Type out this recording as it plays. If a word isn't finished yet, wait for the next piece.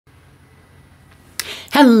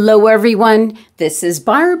Hello everyone, this is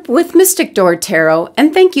Barb with Mystic Door Tarot,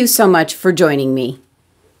 and thank you so much for joining me.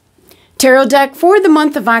 Tarot deck for the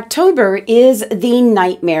month of October is the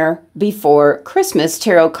Nightmare Before Christmas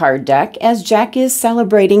Tarot card deck, as Jack is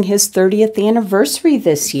celebrating his 30th anniversary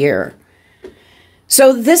this year.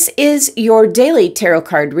 So this is your daily tarot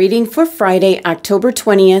card reading for Friday, October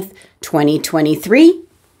 20th, 2023.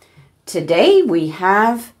 Today we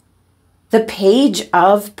have the Page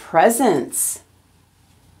of Presents.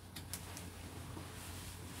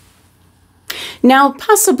 Now,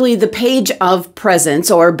 possibly the Page of Presents,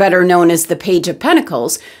 or better known as the Page of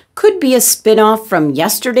Pentacles, could be a spin-off from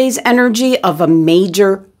yesterday's energy of a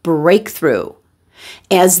major breakthrough,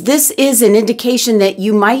 as this is an indication that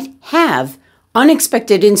you might have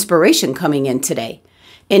unexpected inspiration coming in today,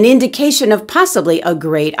 an indication of possibly a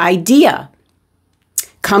great idea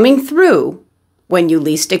coming through when you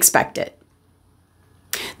least expect it.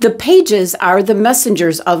 The pages are the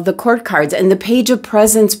messengers of the court cards, and the Page of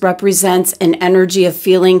Presents represents an energy of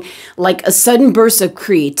feeling like a sudden burst of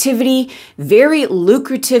creativity, very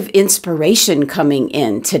lucrative inspiration coming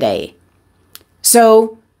in today.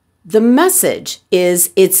 So the message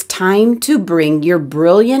is it's time to bring your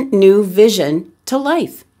brilliant new vision to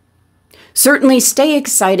life. Certainly stay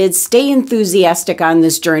excited, stay enthusiastic on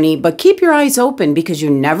this journey, but keep your eyes open because you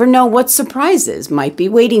never know what surprises might be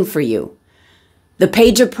waiting for you. The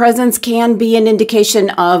Page of Presents can be an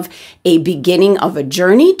indication of a beginning of a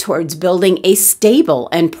journey towards building a stable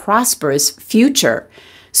and prosperous future.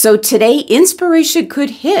 So today, inspiration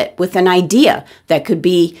could hit with an idea that could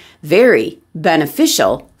be very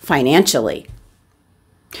beneficial financially.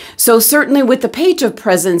 So certainly with the Page of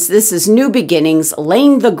Presents, this is new beginnings,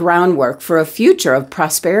 laying the groundwork for a future of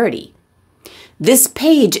prosperity. This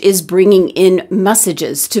page is bringing in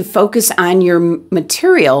messages to focus on your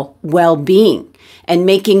material well-being and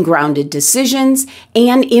making grounded decisions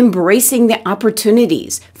and embracing the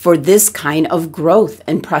opportunities for this kind of growth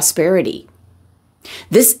and prosperity.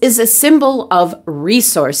 This is a symbol of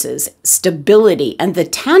resources, stability, and the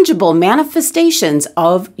tangible manifestations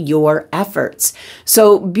of your efforts.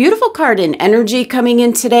 So beautiful card and energy coming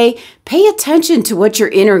in today. Pay attention to what your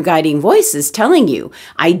inner guiding voice is telling you.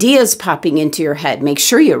 Ideas popping into your head. Make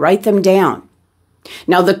sure you write them down.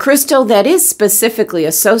 Now, the crystal that is specifically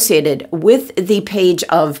associated with the Page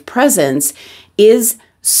of Presents is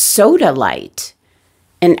Sodalite.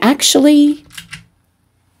 And actually,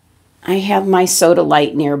 I have my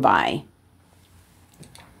Sodalite nearby.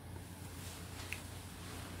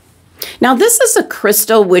 Now, this is a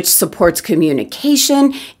crystal which supports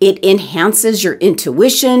communication. It enhances your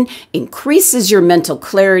intuition, increases your mental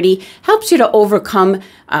clarity, helps you to overcome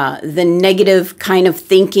the negative kind of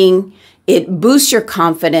thinking. It boosts your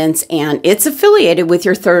confidence, and it's affiliated with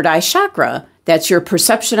your third eye chakra. That's your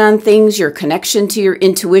perception on things, your connection to your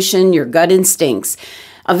intuition, your gut instincts.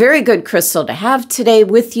 A very good crystal to have today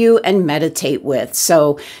with you and meditate with.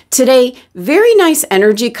 So today, very nice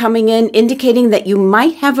energy coming in, indicating that you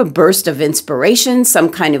might have a burst of inspiration,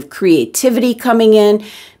 some kind of creativity coming in.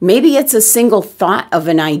 Maybe it's a single thought of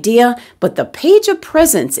an idea, but the Page of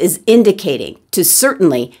Presents is indicating to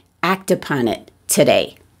certainly act upon it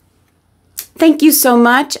today. Thank you so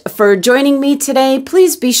much for joining me today.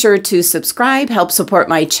 Please be sure to subscribe, help support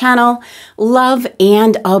my channel. Love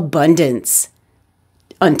and abundance.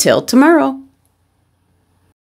 Until tomorrow.